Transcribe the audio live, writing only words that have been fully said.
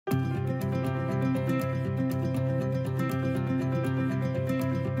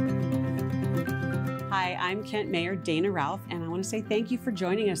I'm Kent Mayor Dana Ralph, and I want to say thank you for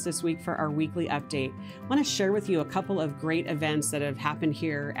joining us this week for our weekly update. I want to share with you a couple of great events that have happened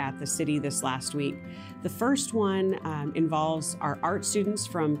here at the city this last week. The first one involves our art students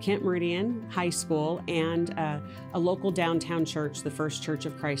from Kent Meridian High School and a local downtown church, the First Church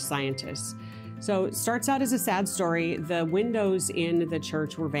of Christ Scientists. So it starts out as a sad story. The windows in the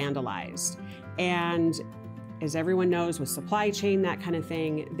church were vandalized, and as everyone knows, with supply chain, that kind of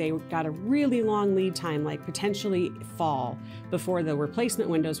thing, they got a really long lead time, like potentially fall, before the replacement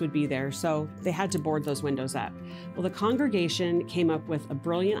windows would be there. So they had to board those windows up. Well, the congregation came up with a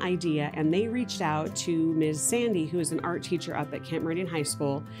brilliant idea, and they reached out to Ms. Sandy, who is an art teacher up at Kent Meridian High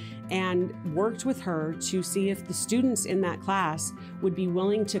School, and worked with her to see if the students in that class would be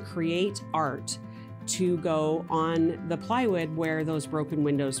willing to create art to go on the plywood where those broken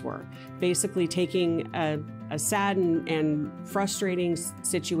windows were. Basically taking a sad and frustrating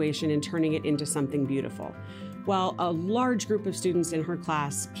situation and turning it into something beautiful. Well, a large group of students in her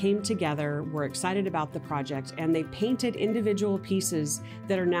class came together, were excited about the project, and they painted individual pieces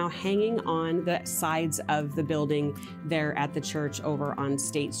that are now hanging on the sides of the building there at the church over on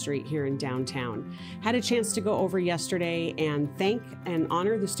State Street here in downtown. Had a chance to go over yesterday and thank and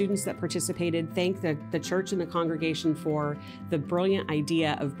honor the students that participated, thank the church and the congregation for the brilliant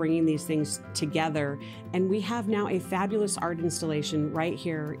idea of bringing these things together. And we have now a fabulous art installation right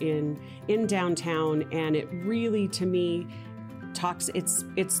here in downtown, and it really, to me,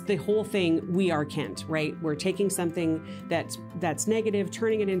 it's the whole thing. We are Kent, right? We're taking something that's negative,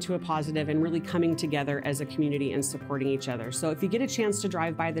 turning it into a positive, and really coming together as a community and supporting each other. So if you get a chance to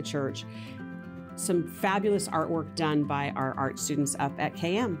drive by the church, some fabulous artwork done by our art students up at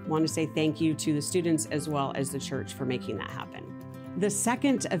KM. Want to say thank you to the students as well as the church for making that happen. The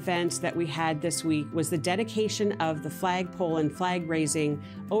second event that we had this week was the dedication of the flagpole and flag raising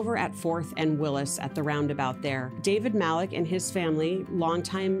over at 4th and Willis at the roundabout there. David Malik and his family,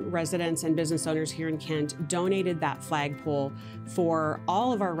 longtime residents and business owners here in Kent, donated that flagpole for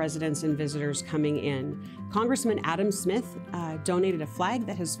all of our residents and visitors coming in. Congressman Adam Smith donated a flag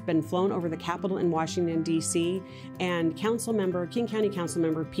that has been flown over the Capitol in Washington, D.C., and King County Council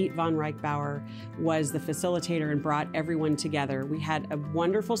Member Pete Von Reichbauer was the facilitator and brought everyone together. We had a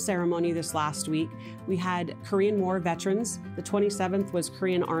wonderful ceremony this last week. We had Korean War veterans. The 27th was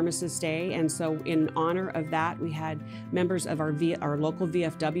Korean Armistice Day, and so in honor of that, we had members of our local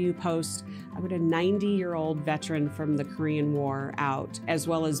VFW post. I had a 90-year-old veteran from the Korean War out, as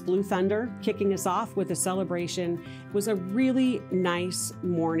well as Blue Thunder kicking us off with a celebration. It was a really nice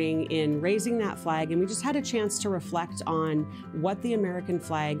morning in raising that flag, and we just had a chance to reflect on what the American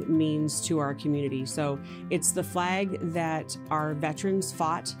flag means to our community. So it's the flag that our veterans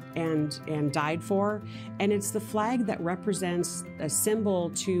fought and died for, and it's the flag that represents a symbol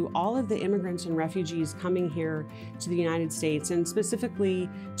to all of the immigrants and refugees coming here to the United States, and specifically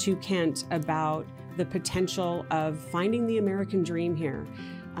to Kent, about the potential of finding the American dream here.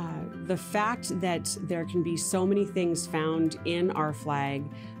 The fact that there can be so many things found in our flag,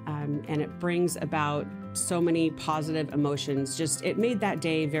 and it brings about so many positive emotions. It made that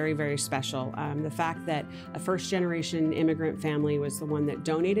day very, very special. The fact that a first-generation immigrant family was the one that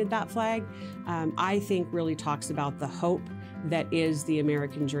donated that flag, I think really talks about the hope that is the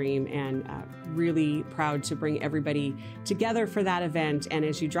American dream, and really proud to bring everybody together for that event. And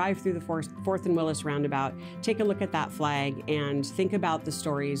as you drive through the 4th and Willis roundabout, take a look at that flag and think about the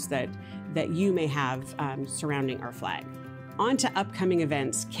stories that you may have surrounding our flag. On to upcoming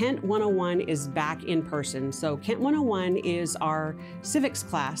events. Kent 101 is back in person. So Kent 101 is our civics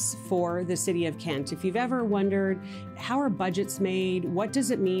class for the city of Kent. If you've ever wondered, how are budgets made? What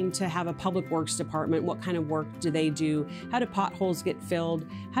does it mean to have a public works department? What kind of work do they do? How do potholes get filled?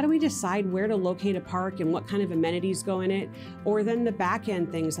 How do we decide where to locate a park and what kind of amenities go in it? Or then the back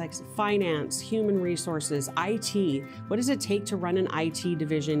end things like finance, human resources, IT. What does it take to run an IT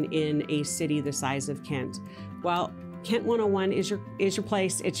division in a city the size of Kent? Well, Kent 101 is your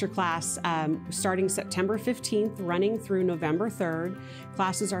place, it's your class, starting September 15th, running through November 3rd.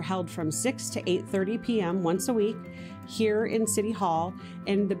 Classes are held from 6 to 8:30 p.m. once a week here in City Hall.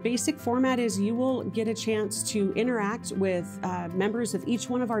 And the basic format is you will get a chance to interact with members of each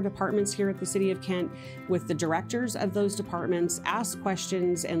one of our departments here at the City of Kent, with the directors of those departments, ask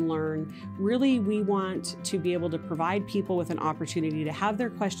questions and learn. Really, we want to be able to provide people with an opportunity to have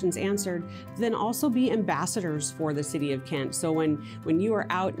their questions answered, then also be ambassadors for the City of Kent. So when you are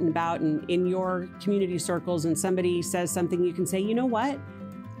out and about and in your community circles and somebody says something, you can say, you know what?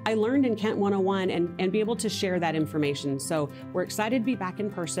 I learned in Kent 101 and be able to share that information. So we're excited to be back in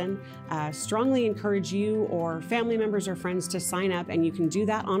person. Strongly encourage you or family members or friends to sign up, and you can do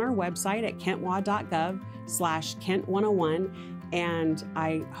that on our website at kentwa.gov/Kent101. And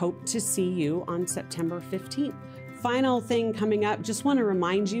I hope to see you on September 15th. Final thing coming up, just want to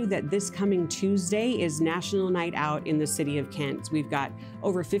remind you that this coming Tuesday is National Night Out in the city of Kent. We've got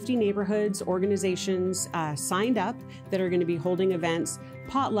over 50 neighborhoods, organizations signed up that are going to be holding events,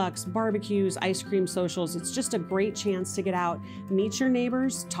 potlucks, barbecues, ice cream socials. It's just a great chance to get out, meet your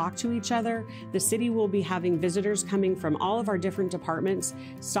neighbors, talk to each other. The city will be having visitors coming from all of our different departments,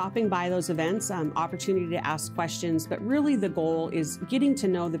 stopping by those events, opportunity to ask questions. But really the goal is getting to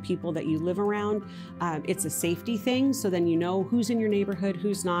know the people that you live around. It's a safety thing, so then you know who's in your neighborhood,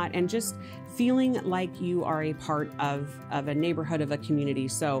 who's not, and just feeling like you are a part of a neighborhood, of a community.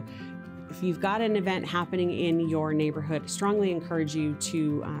 So if you've got an event happening in your neighborhood, strongly encourage you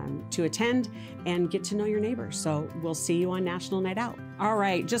to attend and get to know your neighbors. So we'll see you on National Night Out. All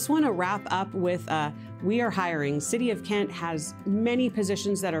right, just want to wrap up with we are hiring. City of Kent has many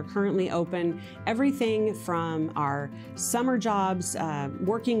positions that are currently open. Everything from our summer jobs,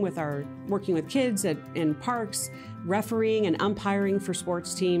 working with kids in parks, refereeing and umpiring for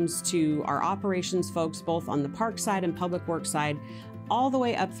sports teams, to our operations folks, both on the park side and public works side, all the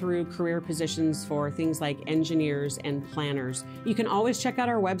way up through career positions for things like engineers and planners. You can always check out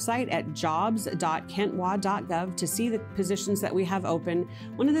our website at jobs.kentwa.gov to see the positions that we have open.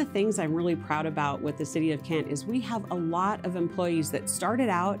 One of the things I'm really proud about with the City of Kent is we have a lot of employees that started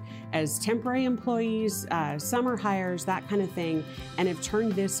out as temporary employees, summer hires, that kind of thing, and have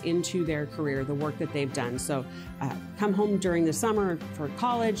turned this into their career, the work that they've done. So come home during the summer for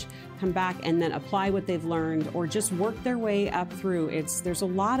college, come back and then apply what they've learned, or just work their way up through. There's a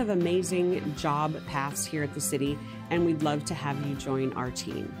lot of amazing job paths here at the city, and we'd love to have you join our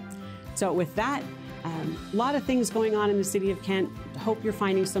team. So with that, a lot of things going on in the city of Kent. Hope you're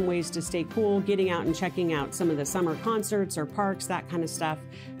finding some ways to stay cool, getting out and checking out some of the summer concerts or parks, that kind of stuff.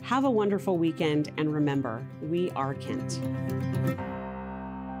 Have a wonderful weekend, and remember, we are Kent.